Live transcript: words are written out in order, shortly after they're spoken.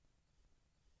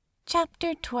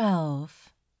Chapter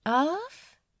 12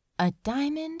 of A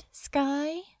Diamond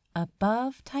Sky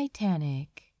Above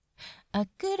Titanic, a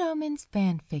Good Omens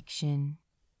fanfiction,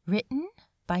 written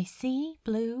by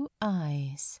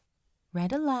SeaBlueEyes,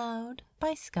 read aloud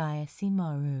by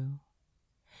SkyAsimaru.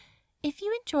 If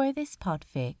you enjoy this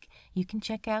podfic, you can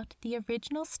check out the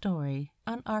original story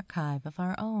on Archive of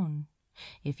Our Own.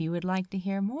 If you would like to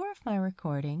hear more of my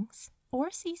recordings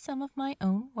or see some of my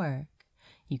own work,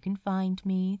 you can find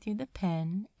me through the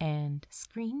pen and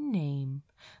screen name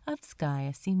of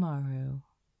SkyAsimaru.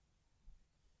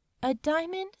 A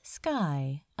Diamond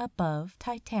Sky Above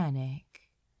Titanic,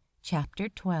 Chapter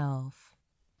 12,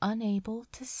 Unable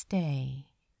to Stay.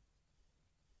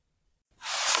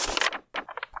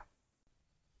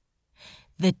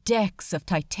 The decks of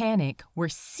Titanic were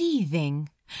seething.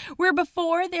 Where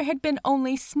before there had been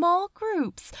only small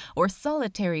groups or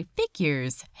solitary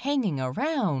figures hanging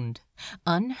around,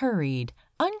 unhurried,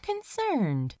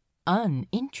 unconcerned,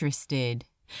 uninterested.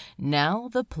 Now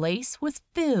the place was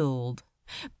filled.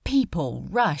 People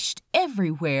rushed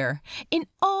everywhere, in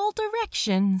all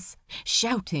directions,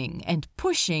 shouting and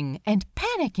pushing and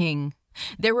panicking.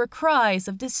 There were cries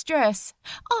of distress,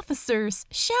 officers'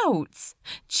 shouts,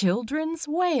 children's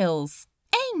wails,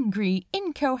 angry,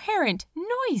 incoherent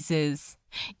noises,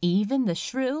 even the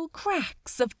shrill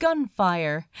cracks of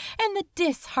gunfire and the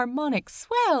disharmonic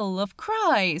swell of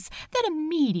cries that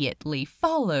immediately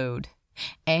followed.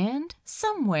 And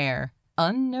somewhere,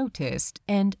 unnoticed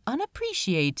and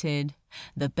unappreciated,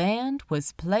 the band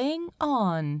was playing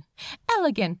on,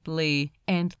 elegantly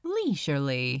and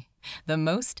leisurely, the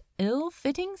most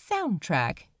ill-fitting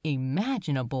soundtrack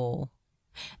imaginable.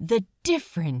 The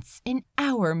difference an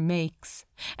hour makes,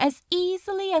 as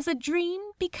easily as a dream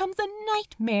becomes a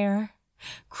nightmare.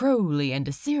 Crowley and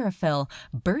Aziraphale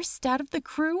burst out of the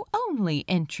crew-only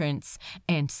entrance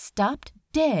and stopped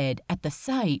dead at the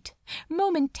sight,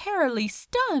 momentarily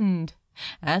stunned.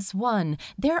 As one,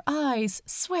 their eyes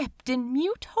swept in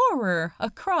mute horror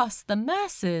across the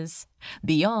masses,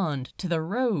 beyond to the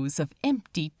rows of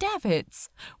empty davits,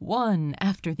 one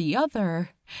after the other,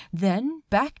 then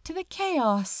back to the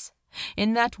chaos.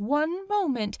 In that one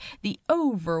moment, the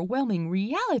overwhelming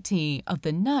reality of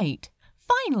the night,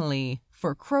 finally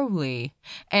for Crowley,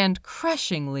 and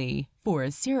crushingly for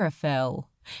Aziraphale,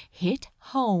 hit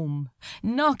home,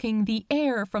 knocking the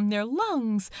air from their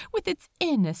lungs with its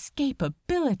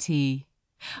inescapability.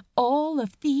 All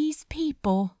of these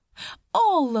people,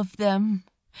 all of them,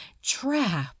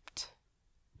 trapped.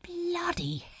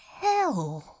 "Bloody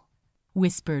hell,"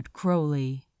 whispered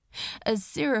Crowley.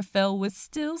 Aziraphale was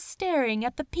still staring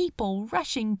at the people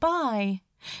rushing by.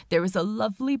 There was a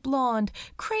lovely blonde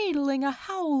cradling a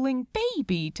howling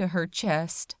baby to her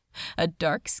chest. A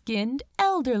dark-skinned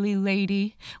elderly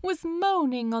lady was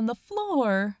moaning on the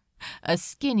floor. A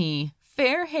skinny,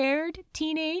 fair-haired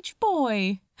teenage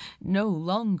boy, no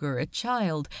longer a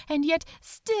child and yet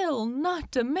still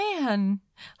not a man,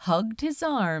 hugged his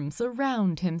arms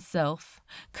around himself,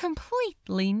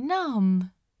 completely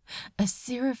numb.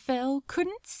 Aziraphale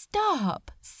couldn't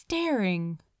stop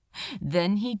staring.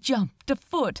 Then he jumped a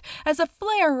foot as a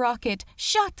flare rocket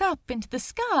shot up into the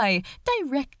sky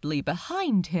directly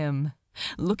behind him.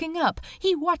 Looking up,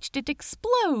 he watched it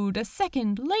explode a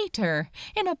second later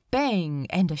in a bang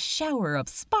and a shower of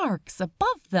sparks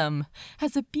above them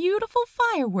as a beautiful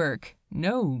firework,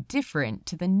 no different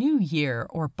to the New Year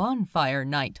or bonfire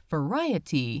night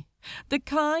variety, the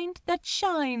kind that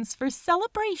shines for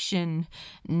celebration,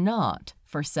 not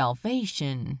for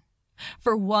salvation.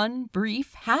 For one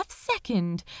brief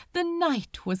half-second, the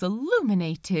night was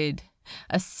illuminated,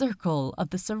 a circle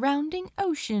of the surrounding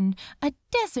ocean, a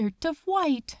desert of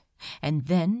white, and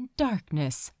then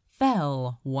darkness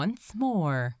fell once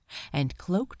more and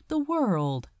cloaked the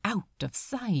world out of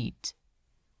sight.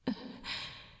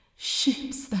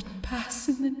 "Ships that pass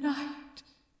in the night,"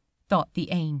 thought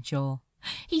the angel.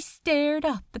 He stared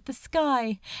up at the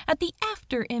sky, at the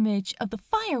after-image of the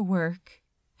firework.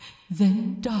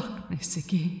 Then darkness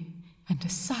again, and a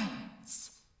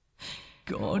silence.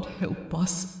 God help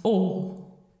us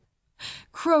all.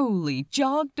 Crowley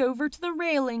jogged over to the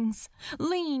railings,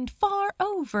 leaned far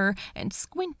over, and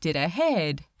squinted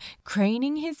ahead,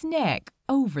 craning his neck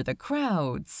over the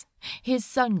crowds. His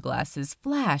sunglasses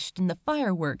flashed in the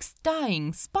fireworks'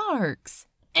 dying sparks.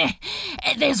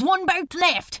 There's one boat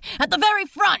left, at the very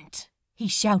front," he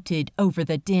shouted over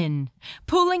the din,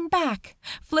 pulling back,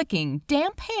 flicking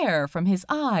damp hair from his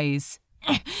eyes.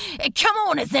 "Come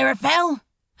on, Aziraphale!"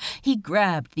 He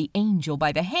grabbed the angel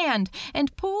by the hand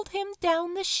and pulled him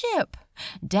down the ship,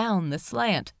 down the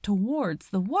slant towards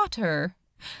the water.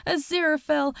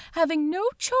 Aziraphale, having no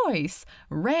choice,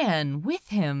 ran with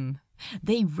him.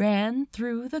 They ran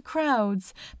through the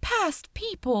crowds, past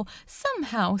people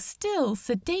somehow still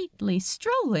sedately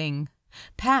strolling,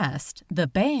 past the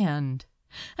band.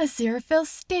 Aziraphale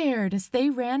stared as they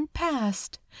ran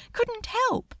past, couldn't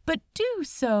help but do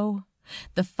so.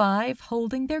 The five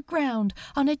holding their ground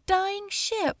on a dying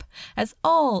ship as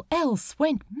all else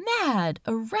went mad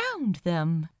around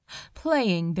them,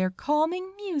 playing their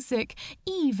calming music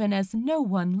even as no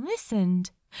one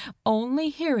listened, only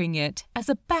hearing it as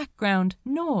a background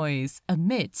noise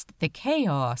amidst the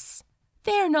chaos.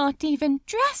 They're not even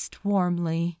dressed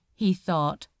warmly, he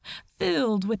thought,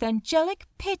 filled with angelic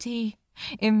pity,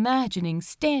 imagining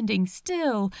standing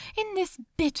still in this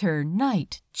bitter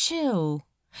night chill.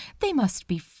 They must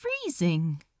be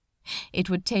freezing. It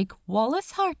would take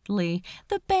Wallace Hartley,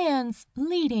 the band's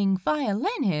leading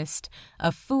violinist,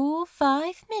 a full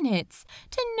 5 minutes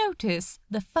to notice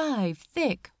the 5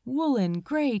 thick woolen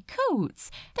gray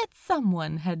coats that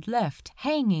someone had left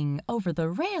hanging over the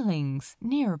railings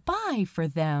nearby for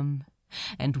them.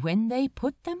 And when they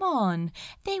put them on,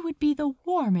 they would be the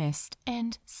warmest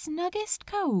and snuggest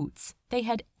coats they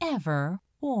had ever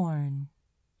worn.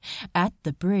 At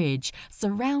the bridge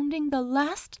surrounding the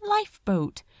last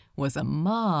lifeboat was a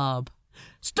mob.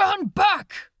 "Stand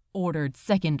back!" ordered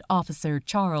Second Officer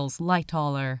Charles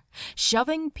Lightoller,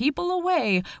 shoving people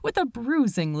away with a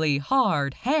bruisingly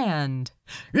hard hand.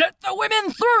 "Let the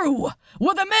women through!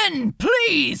 Will the men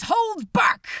please hold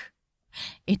back?"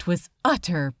 It was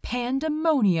utter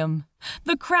pandemonium.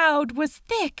 The crowd was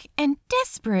thick and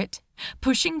desperate,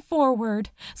 pushing forward,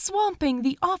 swamping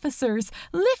the officers,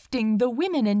 lifting the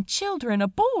women and children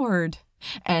aboard.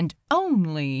 And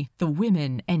only the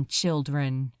women and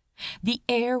children. The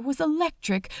air was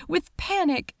electric with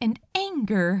panic and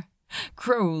anger.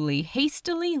 Crowley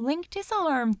hastily linked his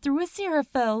arm through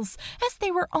Aziraphale's as they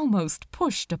were almost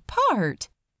pushed apart.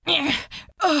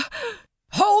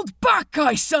 "Hold back,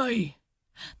 I say!"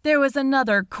 There was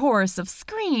another chorus of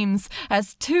screams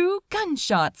as 2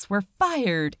 gunshots were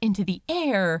fired into the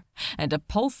air, and a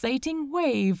pulsating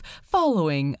wave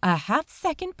following a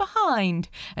half-second behind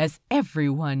as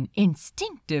everyone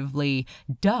instinctively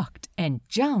ducked and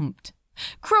jumped.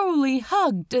 Crowley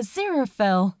hugged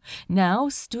Aziraphale, now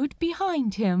stood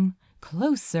behind him,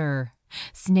 closer,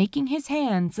 snaking his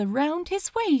hands around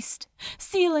his waist,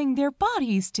 sealing their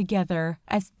bodies together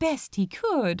as best he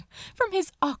could from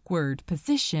his awkward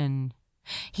position.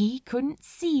 He couldn't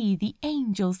see the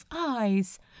angel's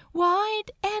eyes,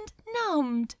 wide and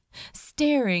numbed,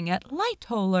 staring at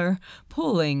Lightoller,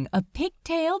 pulling a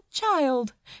pigtailed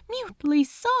child, mutely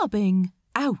sobbing,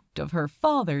 out of her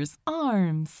father's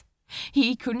arms.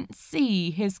 He couldn't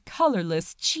see his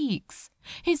colorless cheeks,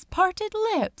 his parted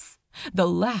lips, the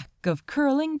lack of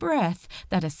curling breath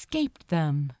that escaped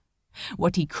them.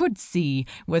 What he could see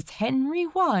was Henry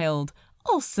Wilde,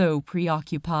 also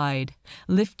preoccupied,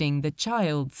 lifting the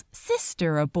child's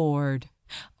sister aboard,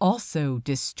 also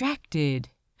distracted.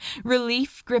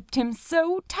 Relief gripped him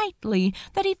so tightly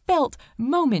that he felt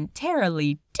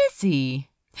momentarily dizzy.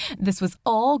 This was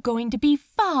all going to be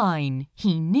fine,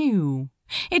 he knew.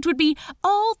 It would be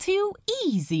all too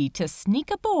easy to sneak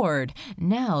aboard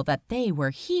now that they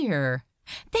were here.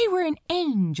 They were an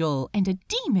angel and a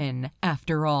demon,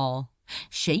 after all.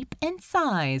 Shape and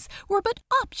size were but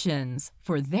options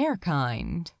for their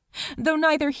kind. Though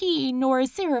neither he nor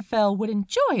Aziraphale would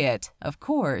enjoy it, of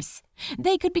course.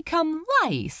 They could become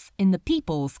lice in the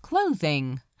people's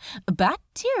clothing,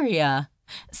 bacteria,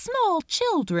 small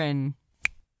children.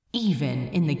 Even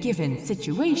in the given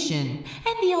situation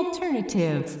and the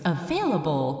alternatives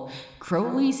available,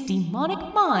 Crowley's demonic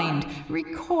mind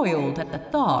recoiled at the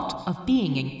thought of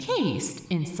being encased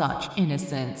in such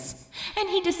innocence, and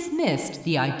he dismissed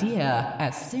the idea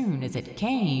as soon as it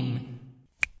came.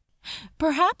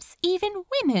 Perhaps even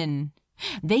women.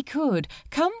 They could,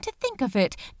 come to think of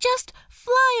it, just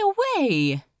fly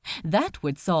away. That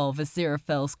would solve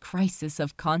Aziraphale's crisis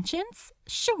of conscience,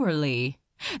 surely.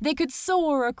 They could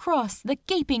soar across the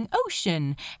gaping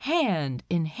ocean, hand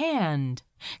in hand,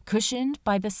 cushioned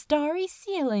by the starry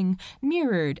ceiling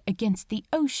mirrored against the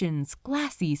ocean's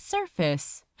glassy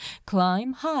surface,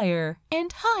 climb higher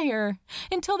and higher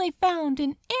until they found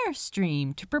an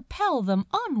airstream to propel them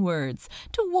onwards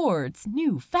towards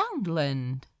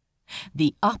Newfoundland.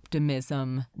 The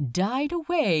optimism died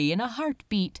away in a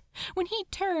heartbeat when he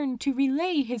turned to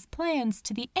relay his plans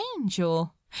to the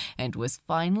angel, and was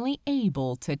finally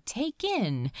able to take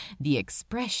in the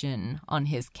expression on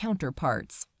his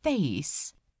counterpart's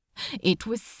face. It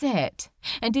was set,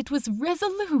 and it was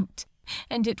resolute,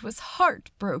 and it was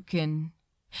heartbroken.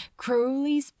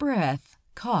 Crowley's breath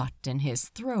caught in his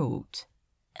throat.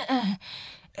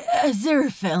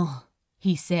 "Aziraphale,"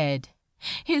 he said.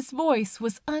 His voice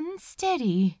was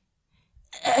unsteady.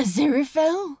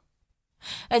 "Aziraphale?"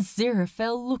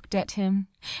 Aziraphale looked at him,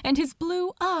 and his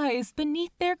blue eyes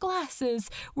beneath their glasses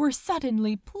were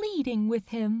suddenly pleading with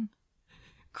him.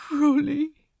 "Crowley,"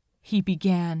 he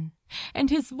began,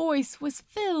 and his voice was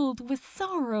filled with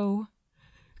sorrow.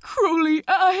 "Crowley,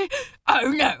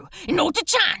 Oh no, not a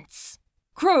chance!"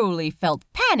 Crowley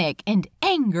felt panic and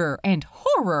anger and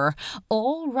horror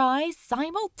all rise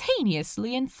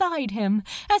simultaneously inside him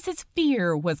as his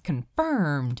fear was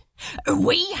confirmed.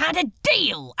 "We had a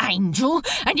deal, Angel,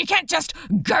 and you can't just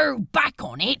go back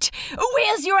on it.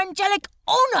 Where's your angelic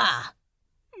honor?"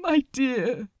 "My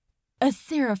dear,"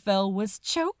 Aziraphale was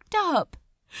choked up.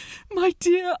 "My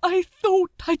dear, I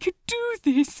thought I could do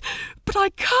this, but I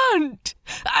can't."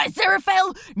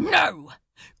 "Aziraphale, no!"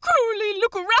 "Crowley,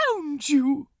 look around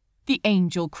you," the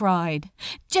angel cried,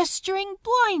 gesturing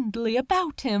blindly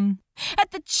about him, at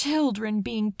the children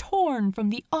being torn from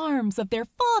the arms of their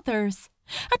fathers,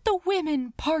 at the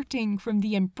women parting from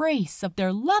the embrace of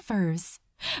their lovers,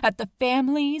 at the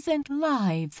families and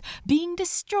lives being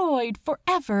destroyed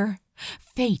forever,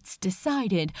 fates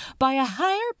decided by a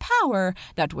higher power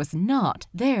that was not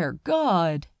their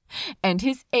God. And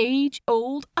his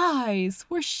age-old eyes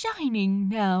were shining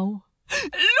now.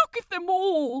 "Look at them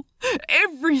all!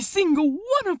 Every single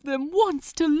one of them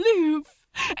wants to live.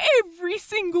 Every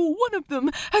single one of them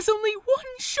has only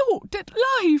one shot at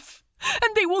life.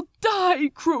 And they will die,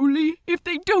 Crowley, if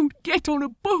they don't get on a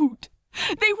boat.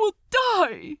 They will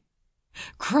die."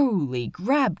 Crowley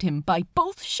grabbed him by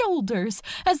both shoulders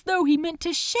as though he meant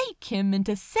to shake him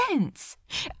into sense.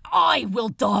 "I will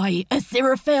die,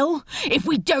 Aziraphale, if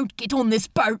we don't get on this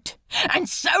boat, and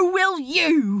so will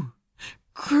you."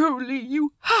 "Crowley,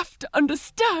 you have to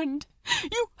understand.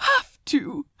 You have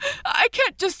to. I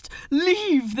can't just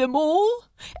leave them all."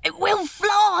 "We'll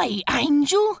fly,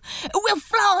 Angel. We'll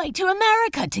fly to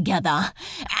America together,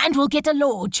 and we'll get a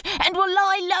lodge, and we'll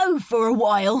lie low for a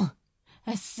while."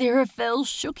 Aziraphale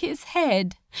shook his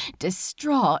head,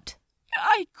 distraught.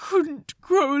 "I couldn't,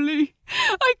 Crowley.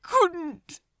 I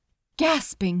couldn't."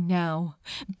 Gasping now,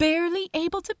 barely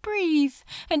able to breathe,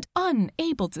 and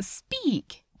unable to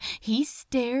speak, he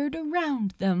stared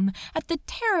around them at the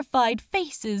terrified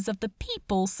faces of the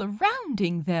people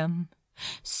surrounding them.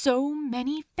 So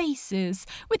many faces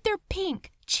with their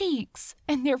pink cheeks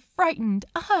and their frightened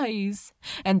eyes,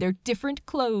 and their different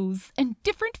clothes and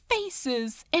different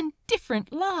faces and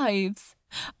different lives.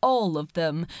 All of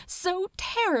them so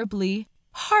terribly,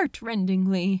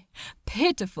 heartrendingly,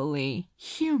 pitifully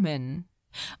human.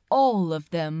 All of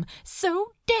them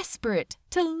so desperate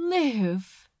to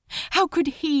live. How could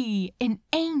he, an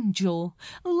angel,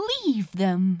 leave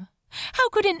them? How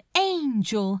could an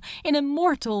angel, an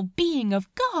immortal being of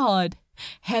God,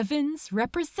 heaven's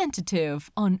representative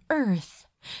on earth,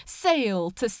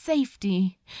 sail to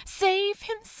safety, save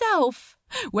himself,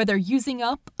 whether using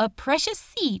up a precious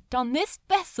seat on this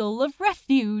vessel of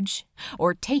refuge,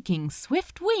 or taking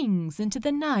swift wings into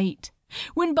the night,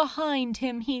 when behind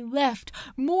him he left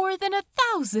more than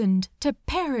 1,000 to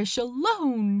perish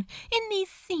alone in these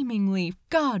seemingly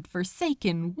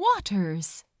God-forsaken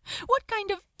waters? What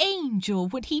kind of angel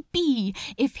would he be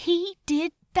if he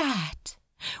did that?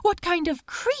 What kind of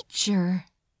creature?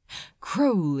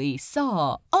 Crowley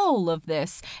saw all of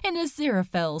this in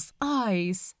Aziraphale's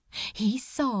eyes. He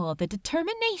saw the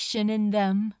determination in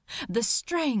them, the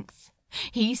strength.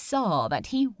 He saw that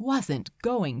he wasn't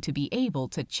going to be able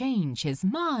to change his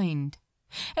mind.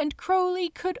 And Crowley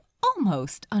could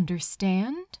almost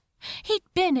understand. He'd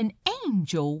been an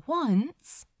angel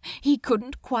once. He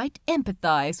couldn't quite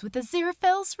empathize with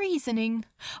Aziraphale's reasoning,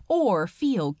 or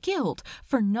feel guilt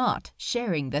for not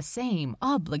sharing the same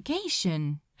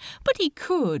obligation. But he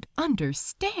could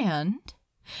understand.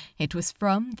 It was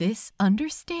from this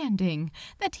understanding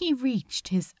that he reached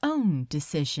his own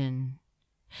decision.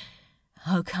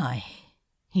 "Okay,"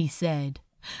 he said,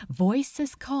 voice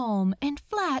as calm and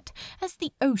flat as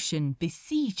the ocean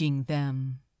besieging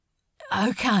them.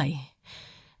 "Okay,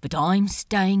 but I'm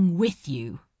staying with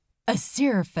you."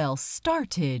 Aziraphale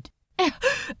started.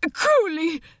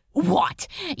 "Crowley!" "What?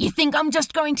 You think I'm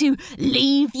just going to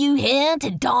leave you here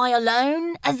to die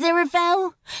alone,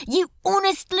 Aziraphale? You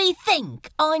honestly think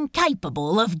I'm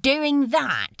capable of doing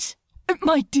that?"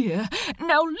 "My dear,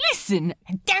 now listen."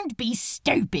 "Don't be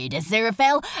stupid,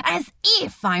 Aziraphale, as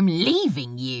if I'm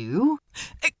leaving you."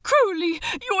 "Crowley,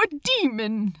 you're a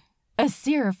demon."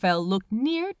 Aziraphale looked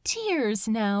near tears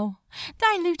now.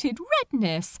 Diluted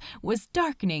redness was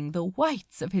darkening the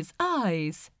whites of his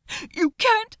eyes. "You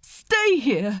can't stay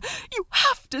here. You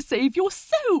have to save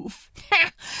yourself."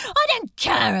 I don't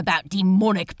care about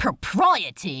demonic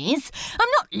proprieties.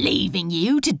 I'm not leaving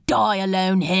you to die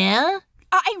alone here.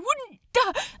 I wouldn't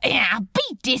Yeah,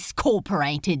 be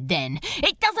discorporated then.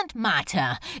 It doesn't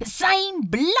matter. Same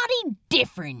bloody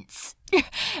difference.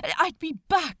 I'd be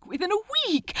back within a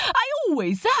week. I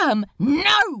always am.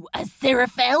 No,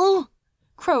 Aziraphale.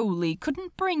 Crowley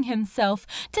couldn't bring himself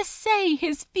to say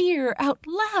his fear out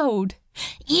loud.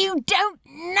 You don't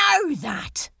know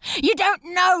that. You don't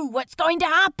know what's going to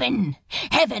happen.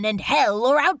 Heaven and hell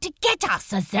are out to get us,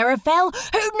 Aziraphale.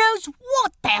 Who knows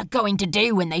what they're going to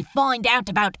do when they find out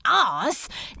about us,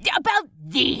 about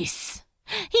this.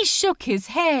 He shook his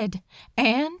head,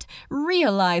 and,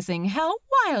 realizing how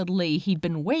wildly he'd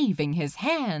been waving his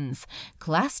hands,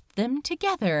 clasped them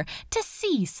together to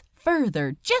cease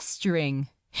further gesturing.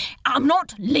 I'm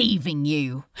not leaving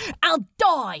you. I'll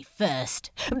die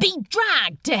first. Be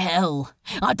dragged to hell.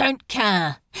 I don't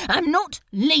care. I'm not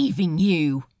leaving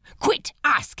you. Quit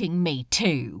asking me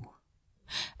to.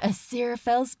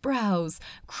 Aziraphale's brows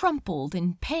crumpled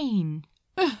in pain.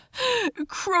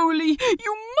 Crowley,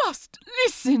 you must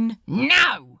listen.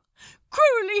 No!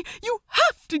 Crowley, you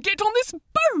have to get on this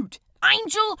boat.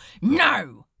 Angel,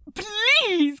 no!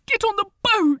 Please get on the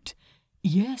boat.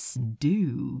 Yes,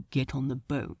 do get on the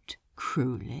boat,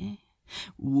 Crowley.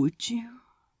 Would you?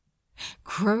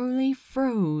 Crowley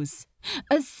froze.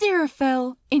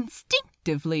 Aziraphale,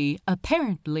 instinctively,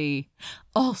 apparently,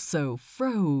 also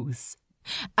froze.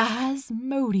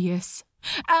 Asmodeous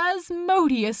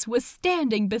was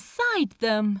standing beside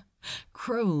them.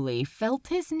 Crowley felt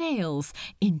his nails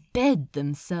embed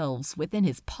themselves within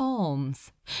his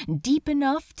palms, deep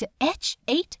enough to etch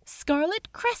 8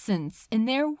 scarlet crescents in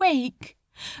their wake.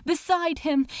 Beside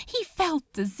him, he felt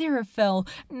Aziraphale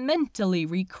mentally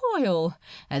recoil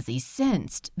as he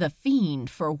sensed the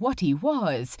fiend for what he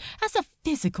was as a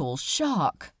physical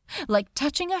shock, like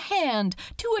touching a hand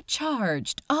to a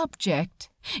charged object,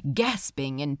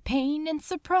 gasping in pain and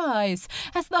surprise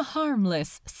as the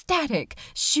harmless static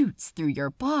shoots through your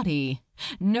body,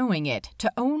 knowing it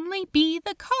to only be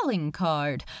the calling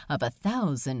card of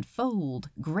 1,000-fold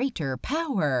greater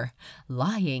power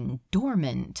lying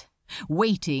dormant,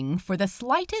 waiting for the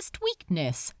slightest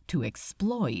weakness to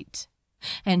exploit.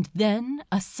 And then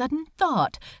a sudden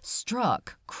thought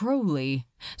struck Crowley,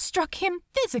 struck him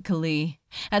physically,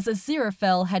 as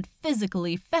Aziraphale had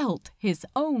physically felt his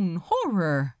own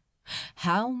horror.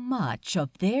 How much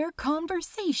of their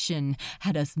conversation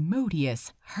had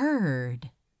Asmodeous heard?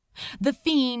 The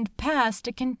fiend passed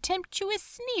a contemptuous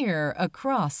sneer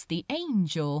across the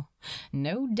angel,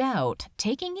 no doubt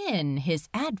taking in his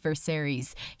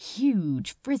adversary's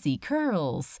huge frizzy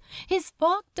curls, his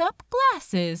fogged-up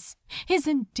glasses, his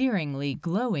endearingly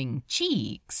glowing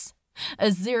cheeks.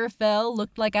 Aziraphale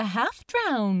looked like a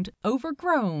half-drowned,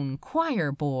 overgrown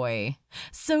choir boy,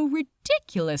 so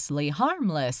ridiculously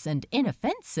harmless and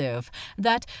inoffensive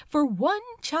that, for one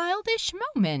childish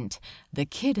moment, the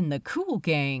kid in the cool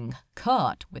gang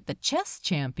caught with the chess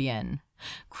champion.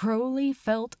 Crowley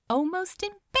felt almost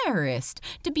embarrassed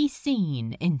to be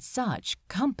seen in such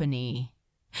company.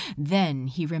 Then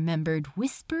he remembered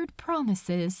whispered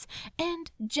promises and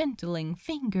gentling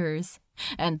fingers,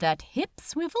 and that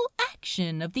hip-swivel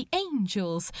action of the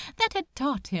angels that had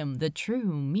taught him the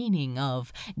true meaning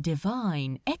of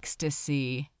divine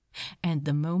ecstasy, and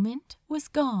the moment was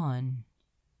gone.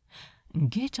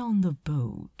 Get on the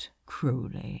boat,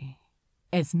 Crowley,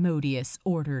 Asmodeous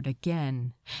ordered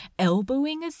again,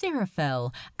 elbowing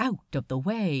Aziraphale out of the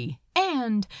way,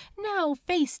 and, now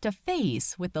face to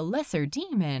face with the lesser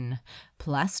demon,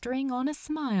 plastering on a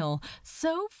smile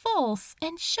so false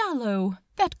and shallow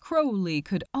that Crowley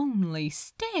could only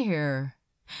stare.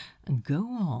 Go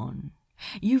on.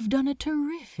 You've done a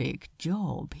terrific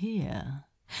job here.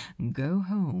 Go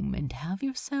home and have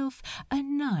yourself a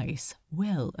nice,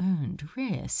 well-earned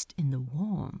rest in the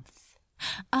warmth.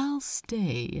 I'll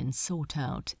stay and sort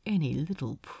out any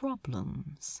little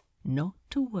problems. Not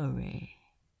to worry.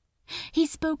 He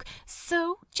spoke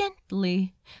so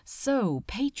gently, so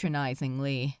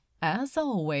patronizingly, as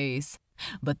always,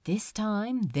 but this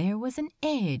time there was an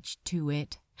edge to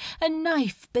it, a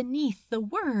knife beneath the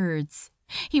words.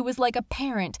 He was like a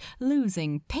parent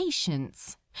losing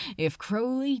patience. If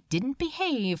Crowley didn't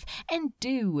behave and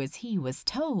do as he was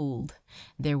told,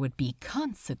 there would be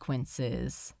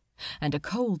consequences. And a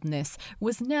coldness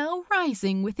was now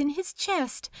rising within his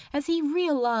chest as he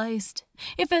realized,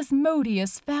 if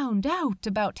Asmodeous found out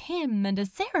about him and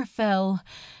Aziraphale,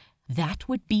 That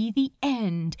would be the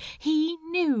end, he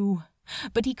knew.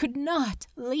 But he could not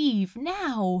leave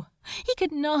now. He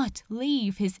could not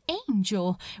leave his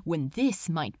angel when this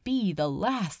might be the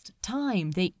last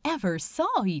time they ever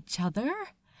saw each other.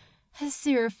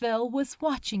 Aziraphale was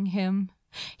watching him.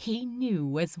 He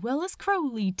knew as well as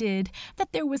Crowley did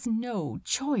that there was no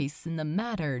choice in the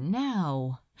matter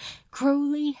now.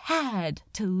 Crowley had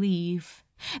to leave.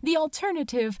 The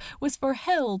alternative was for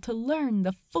Hell to learn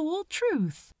the full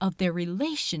truth of their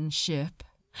relationship.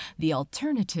 The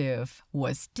alternative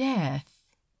was death.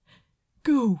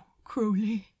 "Go,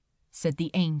 Crowley," said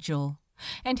the angel,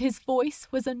 and his voice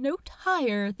was a note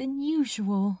higher than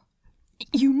usual.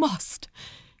 "You must.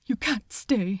 You can't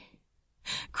stay."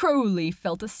 Crowley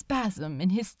felt a spasm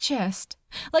in his chest,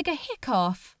 like a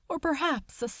hiccough or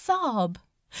perhaps a sob.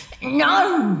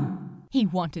 "No!" he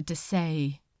wanted to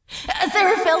say.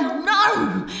 Aziraphale,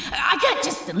 no! I can't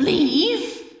just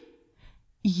leave."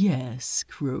 "Yes,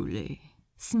 Crowley,"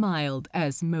 smiled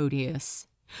Asmodeous.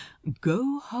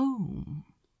 "Go home."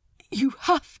 "You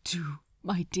have to,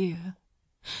 my dear."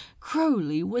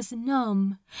 Crowley was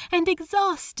numb and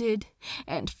exhausted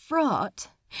and fraught.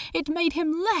 It made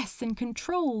him less in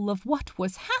control of what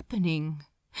was happening.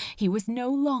 He was no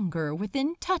longer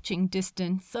within touching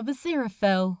distance of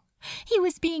Aziraphale. He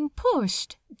was being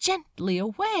pushed gently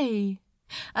away.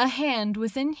 A hand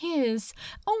was in his,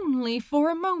 only for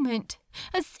a moment,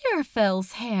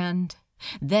 Aziraphale's hand,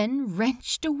 then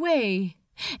wrenched away.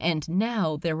 And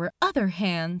now there were other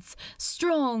hands,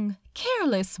 strong,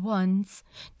 careless ones,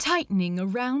 tightening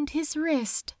around his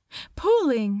wrist,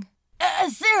 pulling.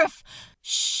 Aziraph!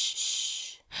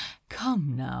 Shh!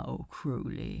 Come now,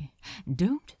 Crowley.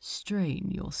 Don't strain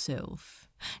yourself.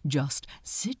 Just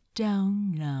sit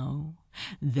down now.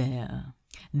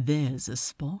 There's a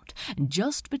spot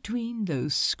just between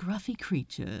those scruffy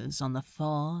creatures on the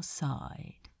far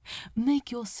side.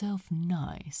 Make yourself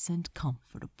nice and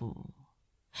comfortable.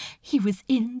 He was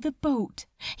in the boat.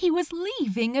 He was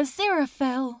leaving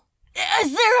Aziraphale.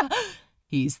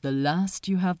 He's the last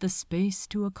you have the space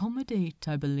to accommodate,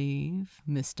 I believe,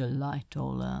 Mr.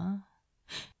 Lightoller.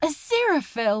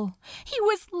 Aziraphale! He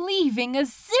was leaving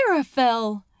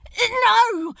Aziraphale!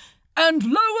 No! "And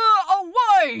lower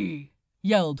away!"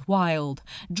 yelled Wild,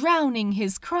 drowning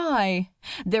his cry.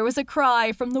 There was a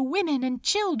cry from the women and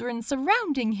children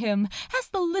surrounding him as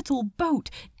the little boat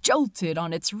jolted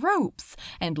on its ropes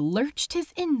and lurched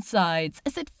his insides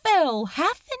as it fell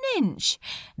half an inch,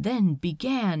 then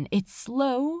began its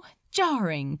slow,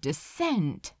 jarring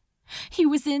descent. He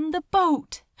was in the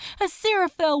boat.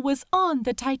 Aziraphale was on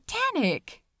the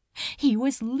Titanic. He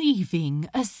was leaving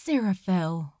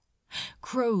Aziraphale.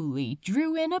 Crowley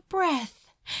drew in a breath.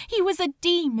 He was a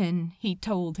demon, he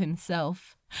told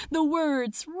himself. The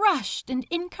words rushed and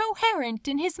incoherent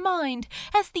in his mind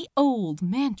as the old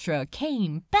mantra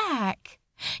came back.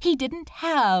 He didn't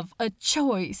have a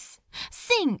choice.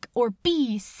 Sink or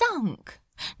be sunk.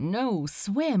 No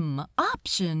swim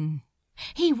option.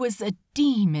 He was a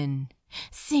demon.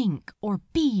 Sink or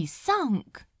be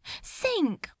sunk.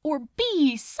 Sink or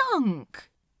be sunk.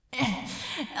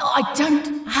 I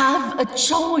don't have a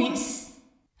choice.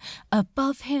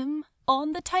 Above him,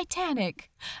 on the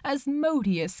Titanic,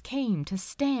 Asmodeous came to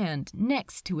stand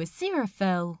next to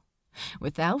Aziraphale.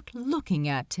 Without looking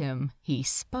at him, he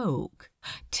spoke,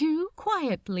 too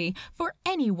quietly for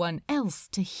anyone else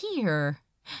to hear,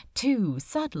 too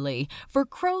subtly for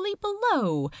Crowley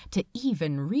below to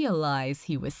even realize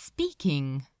he was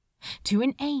speaking. To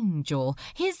an angel,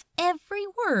 his every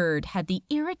word had the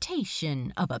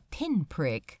irritation of a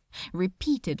pinprick,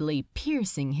 repeatedly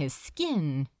piercing his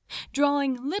skin,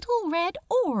 drawing little red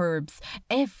orbs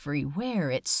everywhere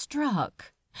it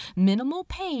struck. Minimal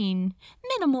pain,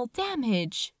 minimal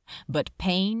damage, but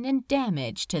pain and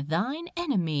damage to thine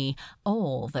enemy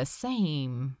all the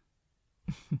same.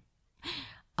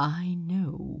 I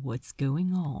know what's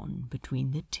going on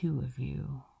between the two of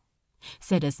you,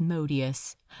 said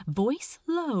Asmodeous, voice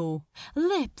low,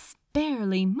 lips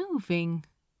barely moving.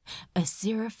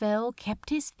 Aziraphale kept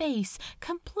his face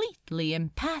completely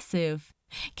impassive,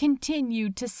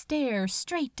 continued to stare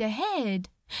straight ahead,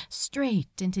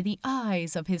 straight into the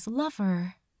eyes of his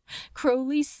lover.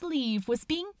 Crowley's sleeve was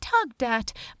being tugged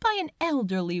at by an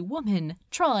elderly woman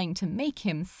trying to make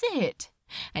him sit,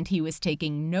 and he was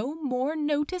taking no more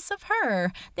notice of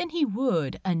her than he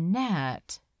would a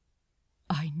gnat.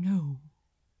 "I know,"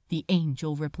 the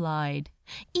angel replied,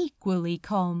 equally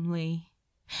calmly.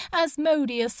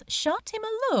 Asmodeous shot him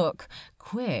a look,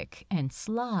 quick and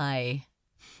sly.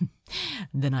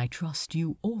 Then I trust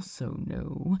you also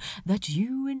know that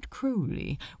you and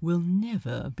Crowley will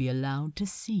never be allowed to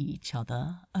see each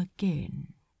other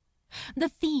again. The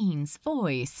fiend's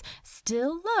voice,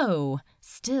 still low,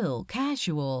 still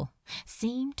casual,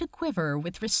 seemed to quiver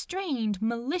with restrained,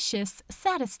 malicious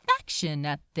satisfaction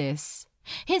at this.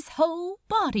 His whole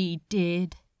body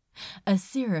did.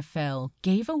 Aziraphale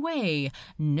gave away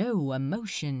no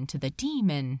emotion to the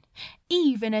demon,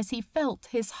 even as he felt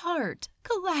his heart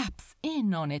collapse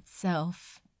in on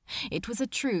itself. It was a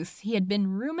truth he had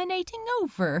been ruminating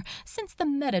over since the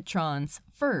Metatron's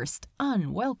first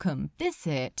unwelcome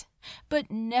visit,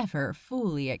 but never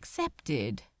fully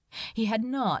accepted. He had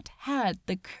not had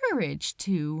the courage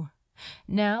to.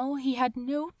 Now he had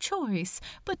no choice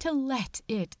but to let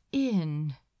it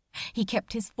in. He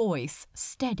kept his voice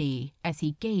steady as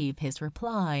he gave his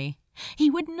reply. He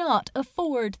would not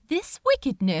afford this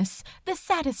wickedness the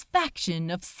satisfaction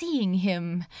of seeing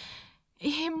him.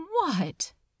 Him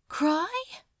what? Cry?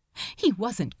 He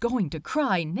wasn't going to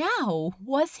cry now,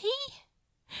 was he?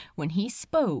 When he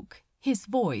spoke, his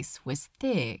voice was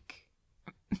thick.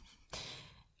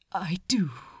 I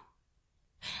do.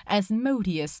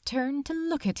 Asmodeous turned to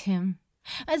look at him.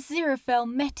 Aziraphale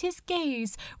met his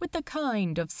gaze with the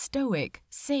kind of stoic,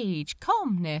 sage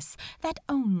calmness that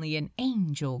only an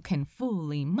angel can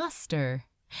fully muster,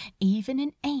 even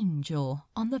an angel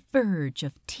on the verge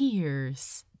of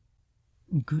tears.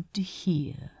 Good to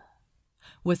hear,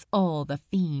 was all the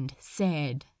fiend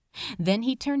said. Then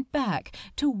he turned back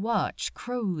to watch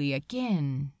Crowley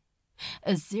again.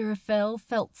 Aziraphale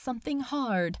felt something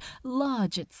hard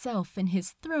lodge itself in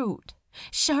his throat,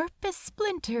 sharp as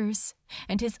splinters,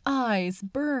 and his eyes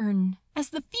burn as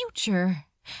the future,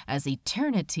 as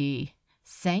eternity,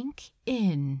 sank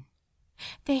in.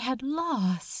 They had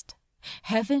lost.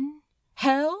 Heaven,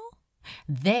 hell,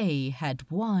 they had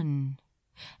won.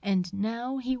 And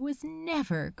now he was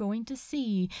never going to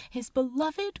see his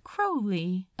beloved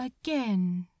Crowley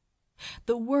again.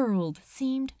 The world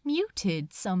seemed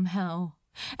muted somehow,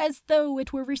 as though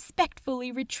it were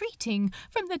respectfully retreating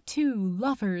from the two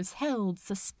lovers held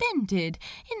suspended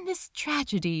in this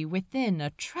tragedy within a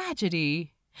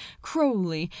tragedy.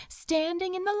 Crowley,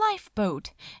 standing in the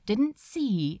lifeboat, didn't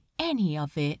see any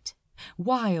of it,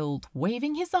 wild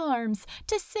waving his arms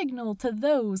to signal to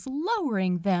those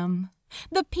lowering them.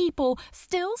 The people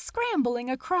still scrambling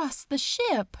across the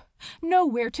ship,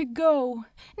 nowhere to go,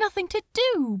 nothing to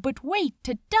do but wait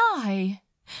to die.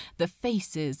 The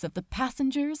faces of the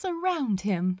passengers around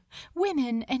him,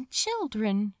 women and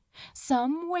children,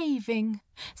 some waving,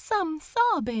 some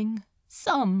sobbing,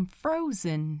 some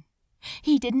frozen.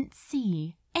 He didn't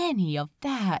see any of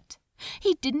that.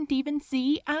 He didn't even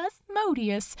see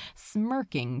Asmodeous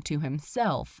smirking to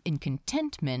himself in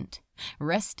contentment,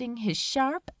 resting his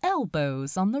sharp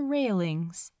elbows on the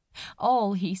railings.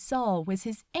 All he saw was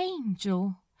his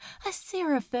angel,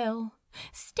 Aziraphale,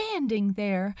 standing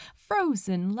there,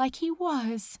 frozen like he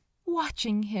was,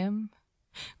 watching him.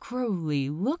 Crowley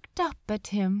looked up at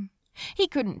him. He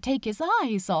couldn't take his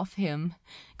eyes off him,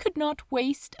 could not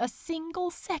waste a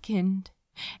single second.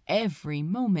 Every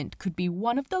moment could be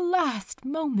one of the last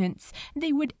moments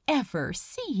they would ever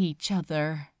see each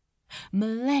other.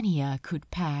 Millennia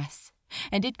could pass,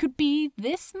 and it could be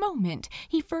this moment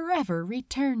he forever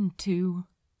returned to.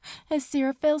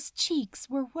 Aziraphale's cheeks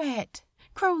were wet.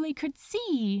 Crowley could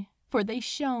see, for they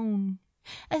shone.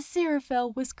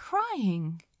 Aziraphale was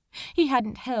crying. He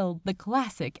hadn't held the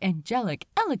classic angelic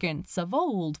elegance of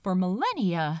old for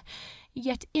millennia,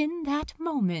 yet in that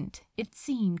moment, it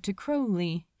seemed to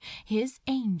Crowley, his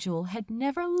angel had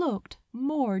never looked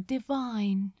more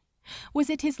divine. Was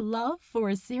it his love for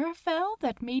Aziraphale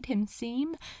that made him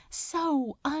seem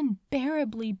so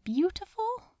unbearably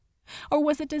beautiful? Or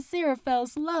was it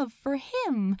Aziraphale's love for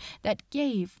him that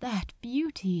gave that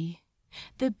beauty?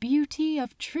 The beauty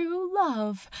of true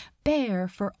love, bare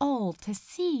for all to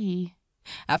see.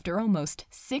 After almost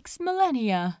 6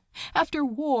 millennia, after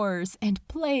wars and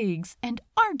plagues and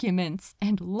arguments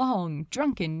and long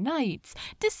drunken nights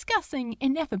discussing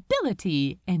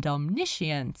ineffability and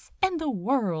omniscience and the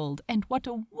world and what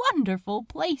a wonderful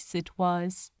place it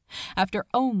was, after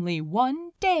only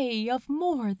one day of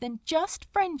more than just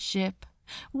friendship,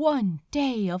 one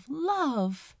day of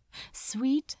love,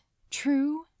 sweet,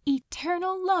 true,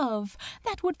 eternal love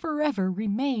that would forever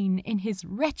remain in his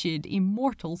wretched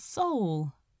immortal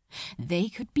soul. They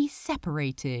could be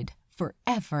separated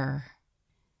forever.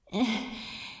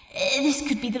 This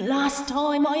could be the last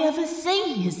time I ever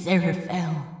see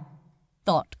Aziraphale,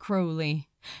 thought Crowley,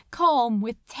 calm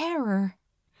with terror.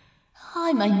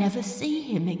 I may never see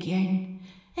him again,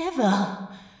 ever.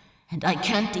 And I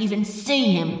can't even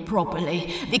see him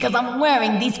properly because I'm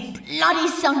wearing these bloody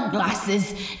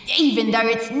sunglasses, even though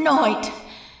it's night.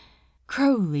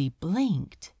 Crowley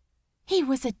blinked. He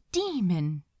was a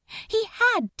demon. He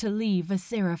had to leave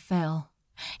Aziraphale.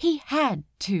 He had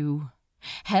to.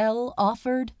 Hell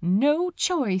offered no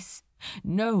choice,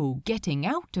 no getting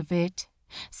out of it.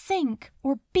 Sink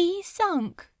or be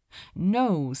sunk.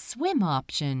 No swim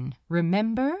option,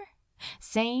 remember?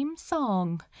 Same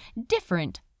song,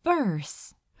 different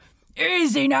verse.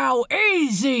 Easy now,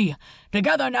 easy!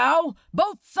 Together now,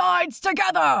 both sides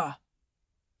together!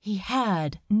 He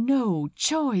had no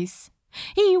choice.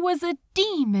 He was a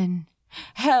demon.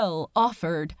 Hell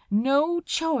offered no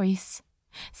choice.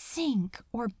 Sink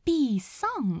or be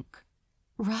sunk.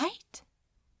 Right?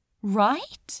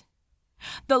 Right?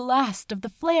 The last of the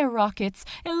flare rockets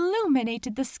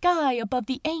illuminated the sky above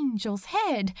the angel's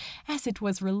head as it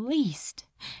was released,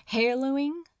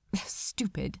 haloing,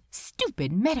 stupid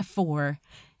metaphor,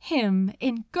 him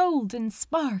in golden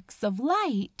sparks of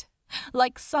light.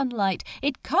 Like sunlight,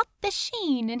 it caught the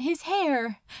sheen in his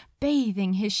hair,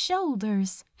 bathing his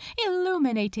shoulders,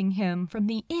 illuminating him from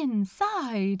the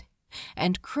inside.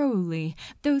 And Crowley,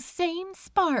 those same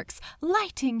sparks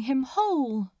lighting him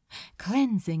whole,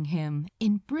 cleansing him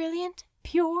in brilliant,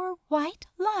 pure white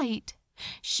light,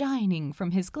 shining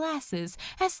from his glasses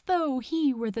as though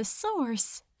he were the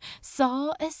source,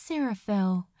 saw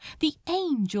Aziraphale, the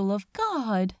angel of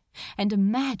God, and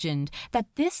imagined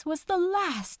that this was the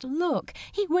last look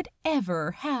he would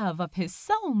ever have of his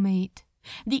soulmate,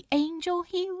 the angel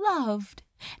he loved,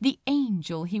 the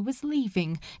angel he was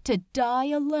leaving to die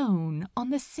alone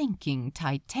on the sinking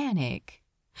Titanic.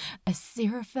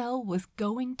 Aziraphale was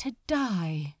going to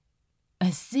die.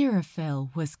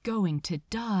 Aziraphale was going to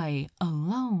die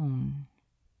alone.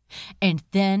 And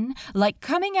then, like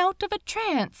coming out of a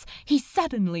trance, he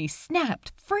suddenly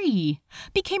snapped free,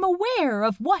 became aware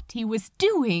of what he was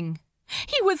doing.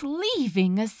 He was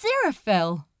leaving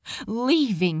Aziraphale,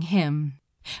 leaving him,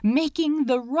 making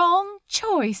the wrong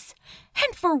choice.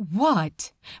 And for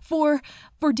what? For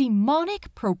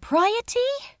demonic propriety?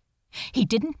 He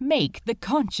didn't make the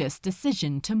conscious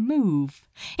decision to move.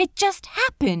 It just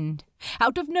happened.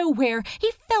 Out of nowhere,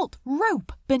 he felt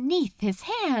rope beneath his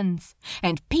hands,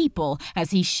 and people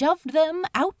as he shoved them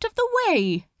out of the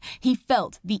way. He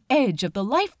felt the edge of the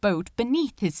lifeboat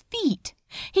beneath his feet.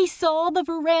 He saw the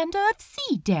veranda of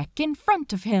sea deck in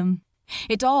front of him.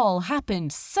 It all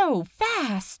happened so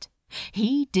fast.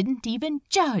 He didn't even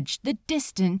judge the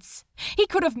distance. He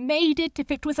could have made it if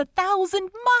it was 1,000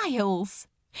 miles.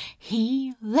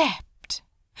 He leapt.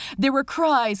 There were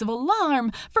cries of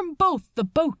alarm from both the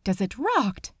boat as it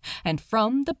rocked, and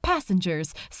from the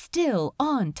passengers still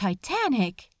on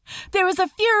Titanic. There was a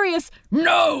furious,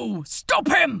 "No! Stop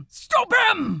him! Stop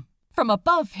him!" from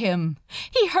above him.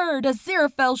 He heard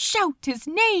Aziraphale shout his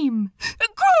name.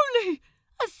 "Crowley!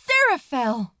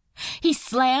 Aziraphale!" He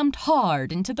slammed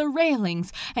hard into the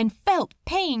railings and felt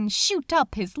pain shoot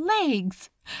up his legs.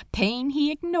 Pain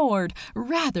he ignored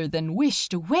rather than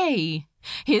wished away.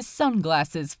 His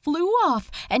sunglasses flew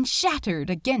off and shattered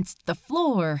against the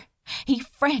floor. He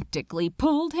frantically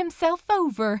pulled himself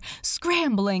over,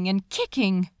 scrambling and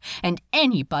kicking, and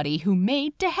anybody who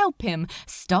made to help him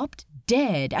stopped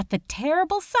dead at the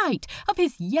terrible sight of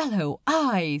his yellow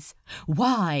eyes,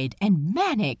 wide and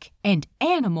manic and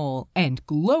animal and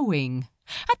glowing,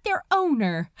 at their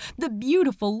owner, the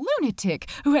beautiful lunatic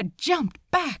who had jumped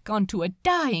back onto a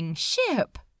dying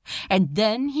ship. And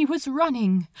then he was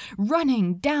running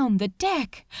down the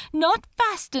deck, not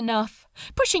fast enough,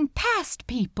 pushing past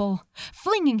people,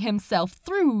 flinging himself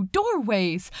through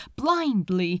doorways,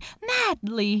 blindly,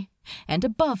 madly. And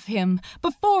above him,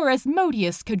 before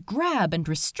Asmodeous could grab and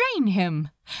restrain him,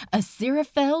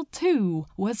 Aziraphale too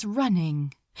was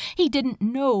running. He didn't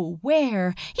know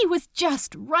where. He was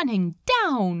just running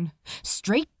down,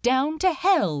 straight down to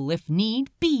hell if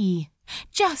need be,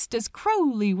 just as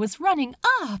Crowley was running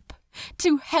up,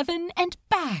 to heaven and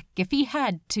back if he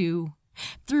had to,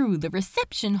 through the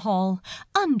reception hall,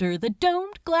 under the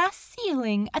domed glass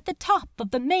ceiling at the top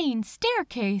of the main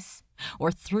staircase,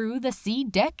 or through the sea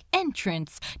deck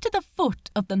entrance to the foot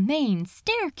of the main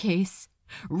staircase,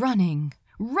 running.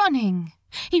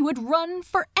 He would run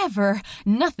forever.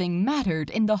 Nothing mattered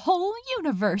in the whole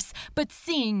universe but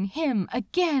seeing him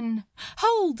again,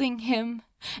 holding him,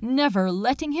 never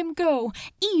letting him go,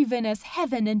 even as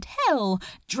heaven and hell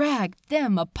dragged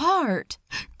them apart.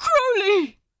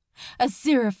 "Crowley!"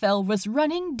 Aziraphale was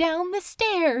running down the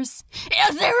stairs.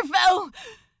 "Aziraphale!"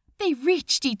 They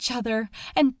reached each other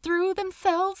and threw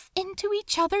themselves into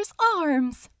each other's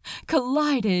arms,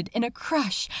 collided in a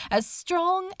crush as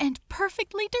strong and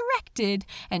perfectly directed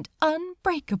and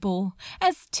unbreakable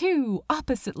as two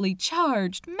oppositely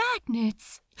charged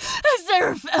magnets.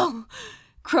 "Aziraphale!"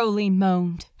 Crowley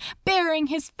moaned, bare peering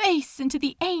his face into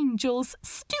the angel's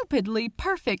stupidly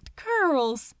perfect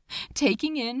curls,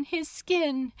 taking in his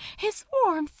skin, his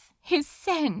warmth, his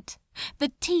scent,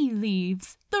 the tea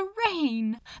leaves, the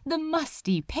rain, the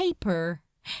musty paper,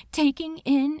 taking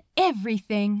in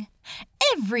everything,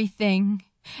 everything,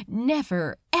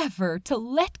 never ever to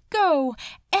let go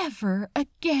ever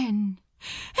again.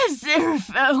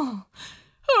 Aziraphale!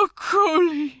 Oh,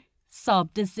 Crowley!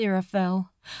 Sobbed Aziraphale,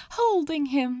 holding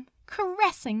him,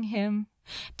 caressing him,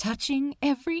 touching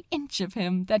every inch of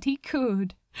him that he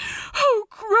could. Oh,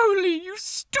 Crowley, you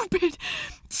stupid,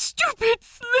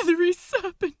 slithery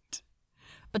serpent!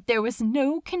 But there was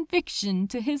no conviction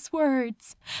to his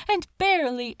words, and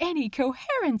barely any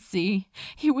coherency.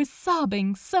 He was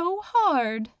sobbing so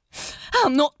hard.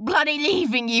 I'm not bloody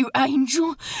leaving you,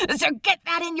 Angel, so get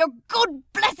that in your good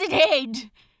blessed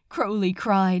head, Crowley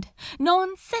cried,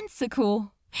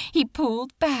 nonsensical. He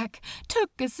pulled back,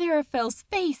 took Aziraphale's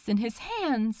face in his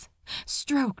hands,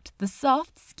 stroked the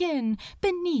soft skin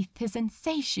beneath his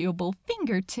insatiable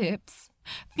fingertips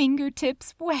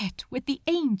wet with the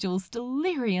angel's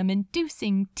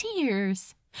delirium-inducing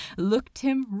tears, looked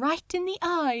him right in the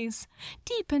eyes,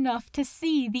 deep enough to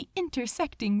see the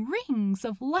intersecting rings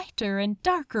of lighter and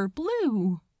darker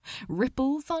blue,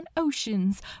 ripples on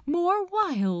oceans more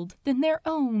wild than their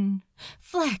own,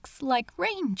 flecks like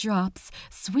raindrops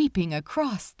sweeping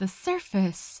across the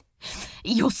surface.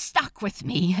 You're stuck with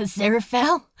me,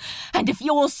 Aziraphale, and if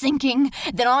you're sinking,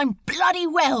 then I'm bloody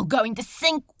well going to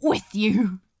sink with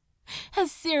you.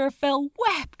 Aziraphale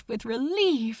wept with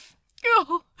relief.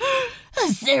 Oh,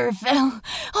 Aziraphale,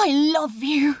 I love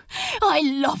you,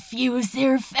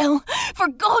 Aziraphale. For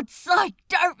God's sake,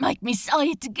 don't make me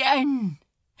say it again.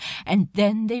 And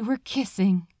then they were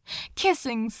kissing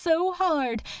so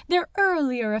hard their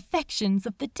earlier affections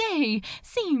of the day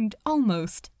seemed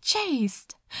almost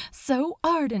chaste. So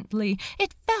ardently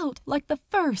it felt like the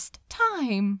first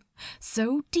time.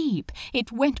 So deep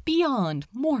it went beyond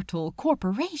mortal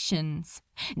corporations,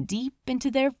 deep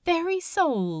into their very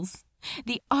souls.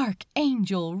 The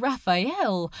Archangel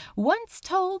Raphael once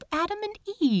told Adam and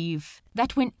Eve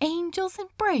that when angels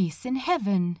embrace in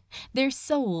heaven, their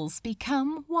souls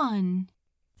become one.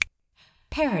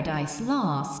 Paradise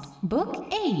Lost,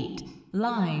 Book 8,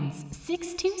 lines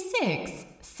 626,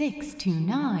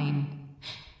 629.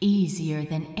 Easier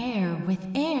than air with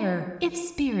air if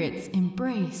spirits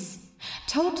embrace.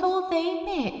 Total they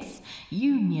mix,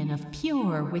 union of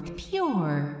pure with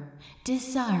pure,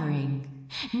 desiring,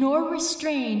 nor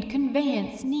restrained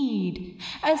conveyance need,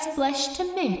 as flesh to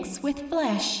mix with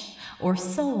flesh, or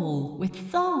soul with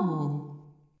soul.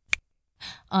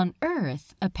 On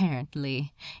Earth,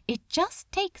 apparently, it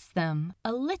just takes them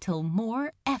a little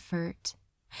more effort.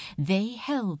 They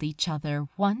held each other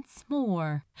once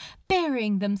more,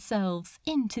 bearing themselves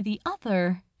into the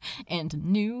other, and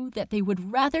knew that they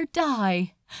would rather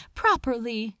die,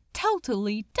 properly,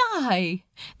 totally die,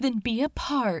 than be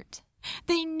apart.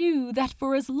 They knew that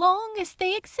for as long as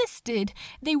they existed,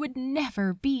 they would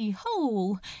never be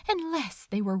whole unless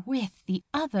they were with the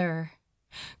other.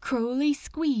 Crowley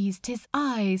squeezed his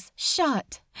eyes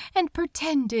shut and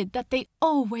pretended that they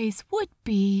always would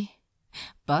be.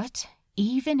 But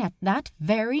even at that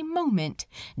very moment,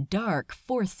 dark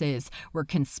forces were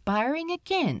conspiring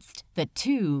against the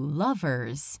two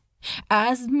lovers.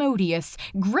 Asmodeous,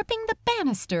 gripping the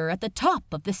banister at the top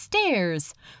of the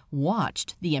stairs,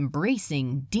 watched the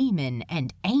embracing demon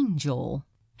and angel.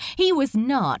 He was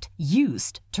not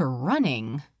used to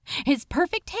running. His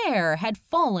perfect hair had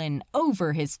fallen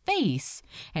over his face,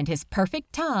 and his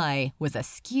perfect tie was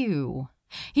askew.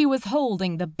 He was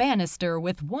holding the banister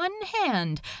with one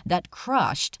hand that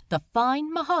crushed the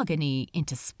fine mahogany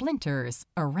into splinters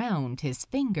around his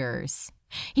fingers.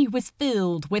 He was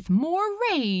filled with more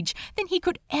rage than he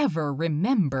could ever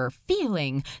remember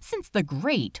feeling since the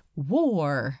Great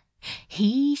War.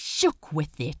 He shook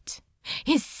with it.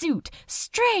 His suit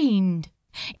strained.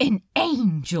 An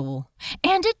angel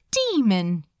and a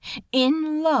demon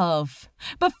in love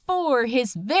before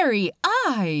his very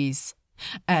eyes.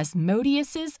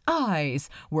 Asmodeus's eyes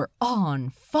were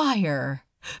on fire.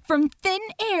 From thin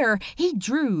air he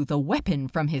drew the weapon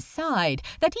from his side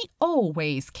that he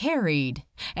always carried,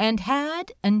 and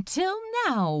had, until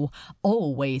now,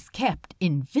 always kept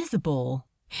invisible.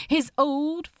 His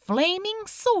old flaming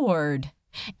sword.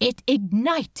 It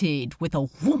ignited with a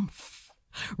whoomph.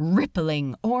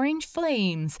 Rippling orange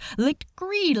flames licked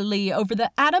greedily over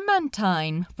the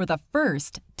adamantine for the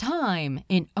first time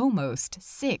in almost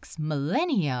 6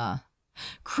 millennia.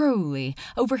 Crowley,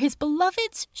 over his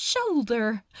beloved's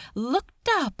shoulder, looked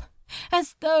up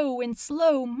As though in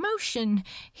slow motion,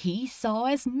 he saw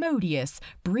Asmodeous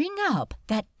bring up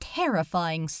that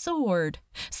terrifying sword,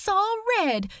 saw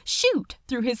red shoot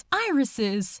through his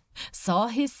irises, saw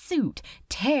his suit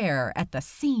tear at the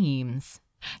seams.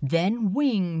 Then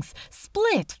wings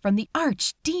split from the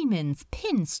archdemon's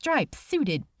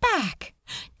pinstripe-suited back,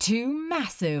 two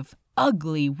massive,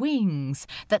 ugly wings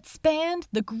that spanned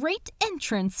the great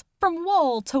entrance from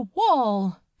wall to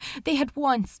wall. They had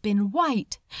once been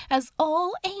white, as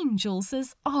all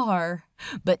angels' are,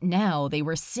 but now they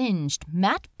were singed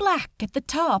matte black at the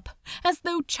top, as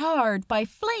though charred by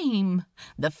flame.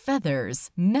 The feathers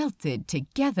melted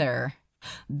together.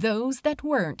 Those that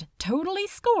weren't totally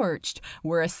scorched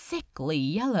were a sickly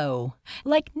yellow,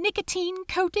 like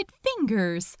nicotine-coated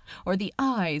fingers or the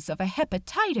eyes of a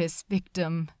hepatitis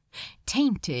victim,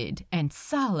 tainted and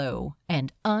sallow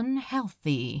and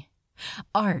unhealthy.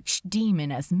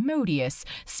 Archdemon Asmodeous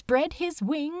spread his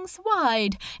wings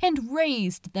wide and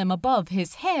raised them above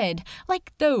his head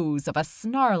like those of a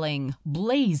snarling,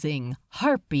 blazing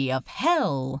harpy of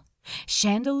hell.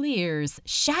 Chandeliers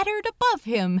shattered above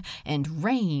him and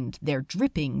rained their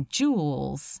dripping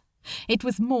jewels. It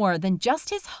was more than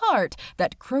just his heart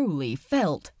that Crowley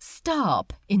felt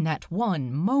stop in that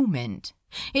one moment.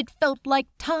 It felt like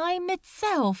time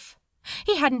itself.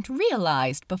 He hadn't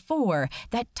realized before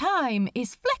that time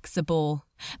is flexible,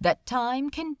 that time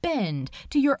can bend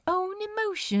to your own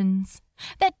emotions,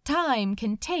 that time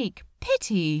can take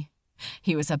pity.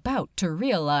 He was about to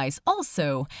realize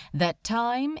also that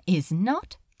time is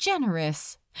not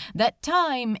generous, that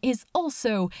time is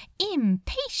also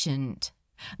impatient.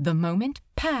 The moment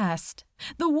passed,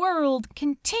 the world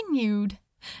continued,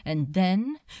 and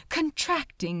then,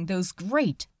 contracting those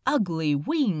great ugly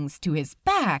wings to his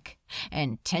back,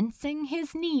 and tensing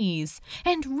his knees,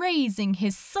 and raising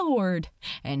his sword,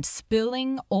 and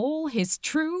spilling all his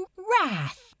true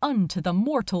wrath unto the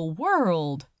mortal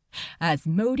world,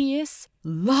 Asmodeous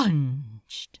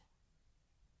lunged.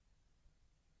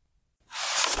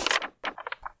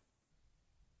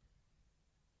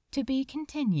 To be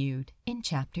continued in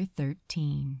Chapter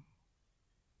 13.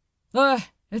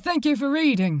 Thank you for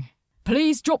reading.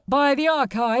 Please drop by the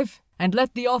archive and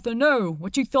let the author know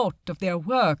what you thought of their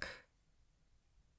work.